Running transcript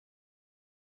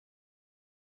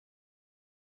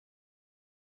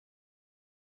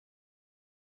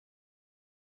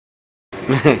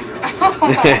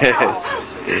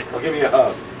Well, give me a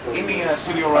hug. In the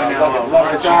studio right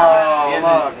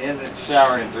now. He hasn't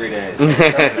showered in 3 days.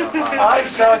 I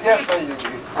showered yesterday.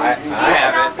 I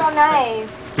haven't. So nice.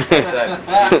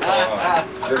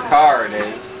 Their card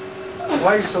is.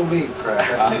 Why are you so mean, Craig?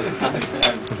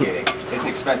 I'm kidding. It's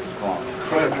expensive cologne.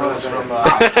 Craig Rose from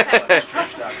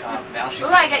WSNX.com. Now she's. Ooh,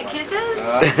 I got kisses?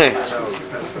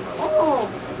 Oh.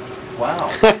 Wow.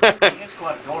 He is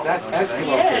quite adorable. That's Eskimo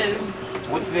Yes. kissing.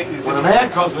 What's the name? When a man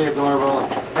calls me adorable,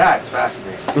 that's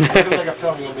fascinating. It's like a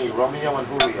film you meet, Romeo and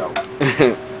Julio.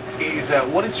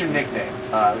 What is your nickname?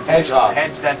 Hedgehog.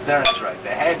 That's right. The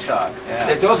hedgehog.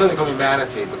 Yeah. Those are they call me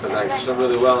manatee because I swim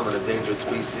really well. I'm an endangered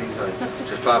species. I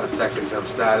just filed for tax exempt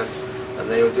status. And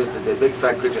they were just the big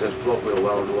fat creatures that float real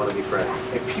well and want to be friends.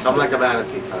 So I'm like a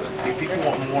manatee kind of. If people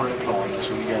want more info on this,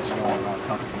 what you guys are going on,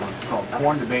 it's called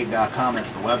porndebate.com.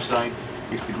 That's the website.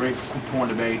 It's the great porn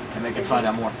debate, and they can find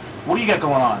out more. What do you got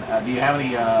going on? Do you have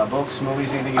any books,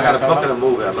 movies, anything you I got a talk book and a about?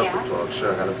 movie. I'd love to talk.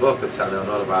 Sure, I got a book that's an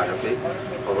autobiography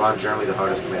called Ron Jeremy, the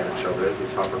Hardest Man in Showbiz.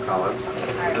 It's HarperCollins.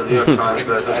 It's a New York Times. It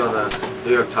was on the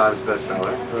New York Times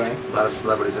bestseller. Right. A lot of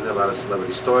celebrities in there, a lot of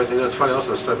celebrity stories. And it's funny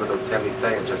also the story about Tammy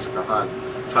Faye and Jessica Hahn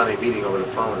finally meeting over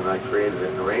the phone, and I created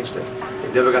it and arranged it.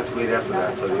 They never got to meet after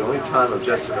that. So the only time of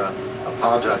Jessica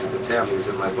apologizing to Tammy is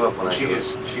in my book when She do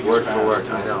is word for word.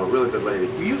 passed. I know, a really good lady.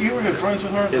 You were good friends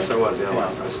with her? Yes, I was. Yeah, I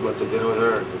was. I just went to dinner with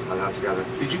her and hung out together.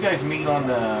 Did you guys meet on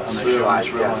the Real show?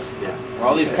 life, Real yes, Life? yeah.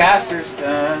 All these pastors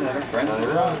that are friends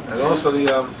with her. And also the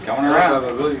It's coming we also around.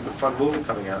 have a really fun movie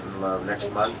coming out in,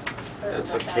 next month.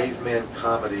 It's a caveman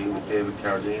comedy with David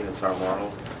Carradine and Tom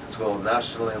Arnold. It's called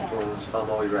National Lampoon's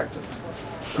Homo Erectus.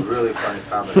 It's a really funny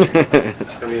comedy.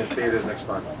 It's going to be in theaters next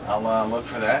month. I'll look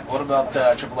for that. What about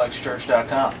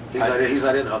XXXchurch.com? He's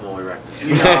not in Homo Erectus.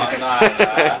 No, not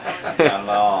at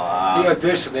all. He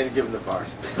auditioned, they didn't give him the part.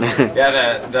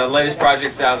 Yeah, the latest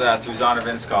project's out through Zon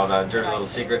Events called Dirty Little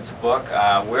Secrets book.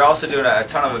 We're also doing a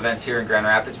ton of events here in Grand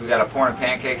Rapids. We got a Porn and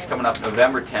Pancakes coming up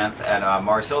November 10th at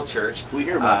Mars Hill Church. We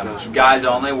hear about those. Guys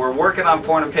only. We're working on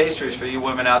porn and pastries for you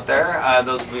women out there.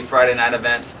 Those will be Friday night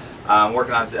events.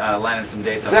 Working on landing some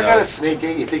dates. Is that kind of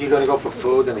sneaky? You think you're going to go for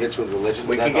food and hit you with religion?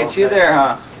 We can get you there,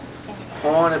 huh?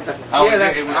 Porn and Oh, yeah,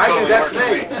 that's, it would I totally do, that's work for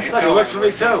me. me. It Look, it worked for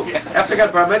me totally too. After I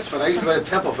got bar mitzvah, I used to go to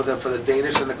temple for the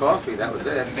Danish and the coffee. That was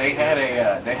it. They had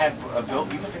a bill.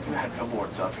 You think they had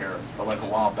billboards up here, but like a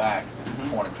while back. It's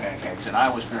Porn and Pancakes, and I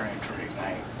was very intrigued.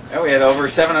 Yeah, we had over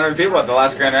 700 people at the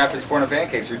last Grand Rapids Porn and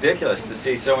Pancakes. Ridiculous to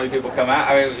see so many people come out.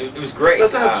 I mean, it was great.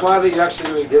 Doesn't it imply that you're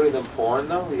actually giving them porn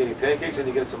though? You're getting pancakes and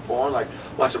you get some porn, like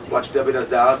watch Debbie Does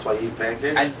Dallas while you eat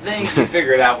pancakes? I think you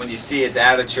figure it out when you see it's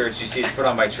at a church, you see it's put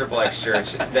on by XXX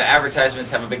Church. The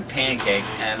advertisements have a big pancake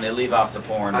and they leave off the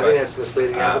porn. I think that's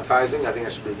misleading advertising. I think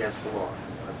that should be against the law.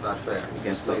 That's not fair. It's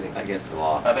misleading. Against the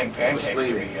law. I think pancakes could be,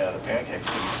 Misleading. the pancakes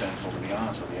could be sinful, to be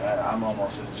honest with you. I'm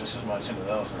almost just as much into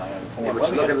those than I am porn. Yeah,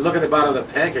 but look at the bottom of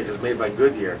the pancake. It's made by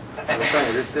Goodyear. I'm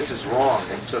telling you, this is wrong.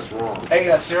 It's just wrong.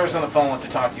 Hey, Sarah's on the phone. Wants to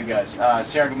talk to you guys.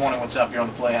 Sarah, good morning. What's up? You're on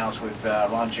the Playhouse with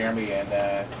Ron Jeremy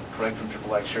and Craig from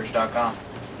XXXchurch.com.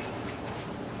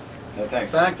 No,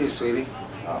 thanks. Thank you, sweetie.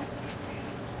 Oh.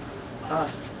 Huh.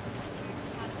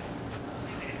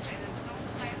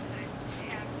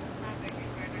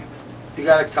 You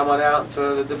got to come on out to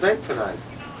the debate tonight.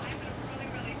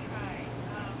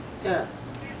 Yeah.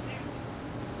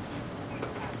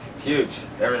 Huge.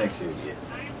 Everything's huge.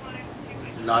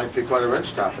 9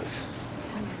 3/4 toppers.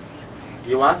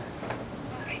 You what?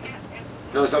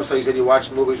 No, so you said you watch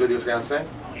movies with your fiance?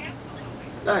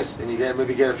 Nice. And you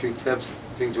maybe get a few tips,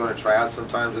 things you want to try out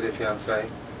sometimes with your fiance.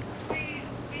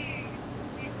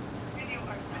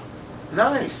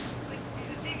 Nice.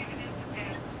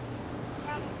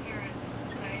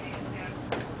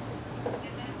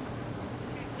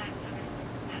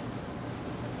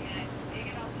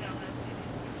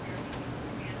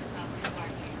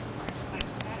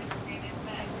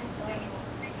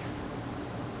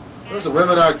 Listen,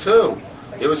 women are too.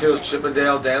 You ever see those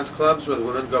Chippendale dance clubs where the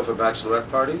women go for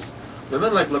bachelorette parties?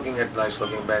 Women like looking at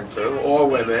nice-looking men too, or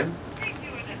women.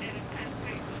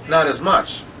 Not as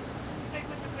much.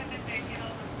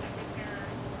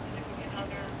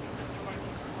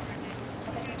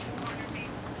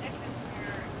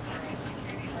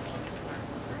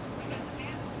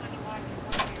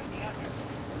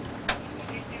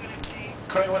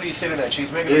 Craig, what do you say to that? She's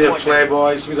making Either the point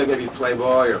Playboy, seems like maybe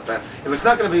Playboy or if it's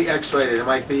not going to be X-rated, it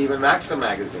might be even Maxim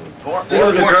magazine. Or These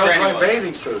are the porn girls training like was.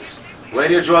 bathing suits. Where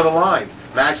do you draw the line?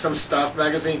 Maxim Stuff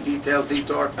magazine, Details,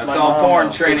 Detour. That's My all mom,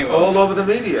 porn training It's wheels. all over the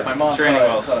media. My mom Training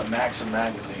wheels. caught a Maxim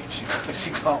magazine. She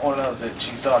got one of those that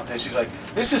she saw it there. She's like,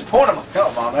 "This is porn." I'm like,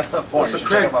 "No, Mom, that's not porn." So You should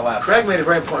check Craig, out my laptop. Craig made a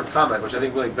very important comment, which I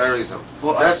think really buries him.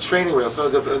 Well, That's training wheels. So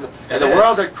if in It the is.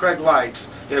 world that Craig likes,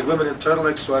 you have women in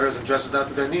turtleneck sweaters and dresses down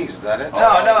to their knees. Is that it?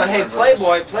 No, hey,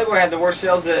 Playboy had the worst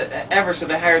sales ever, so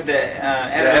they hired the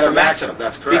editor head for of Maxim. Maxim,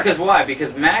 that's correct. Because why?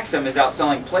 Because Maxim is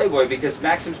outselling Playboy, because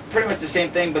Maxim's pretty much the same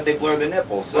thing, but they blur the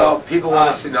nipples. So, Well, people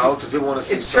want to see because people want to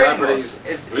see it's training celebrities.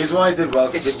 wheels. The reason why I did well,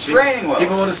 'cause It's training wheels.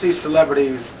 People want to see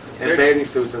celebrities in They're- bathing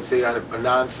suits and see a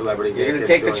non-celebrity. You're going to naked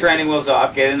take the doing training wheels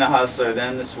off, get in the hustler,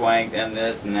 then the swank, then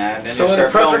this and that, and then So you in a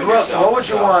start filming perfect world, so yourself, what would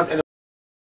you so. want in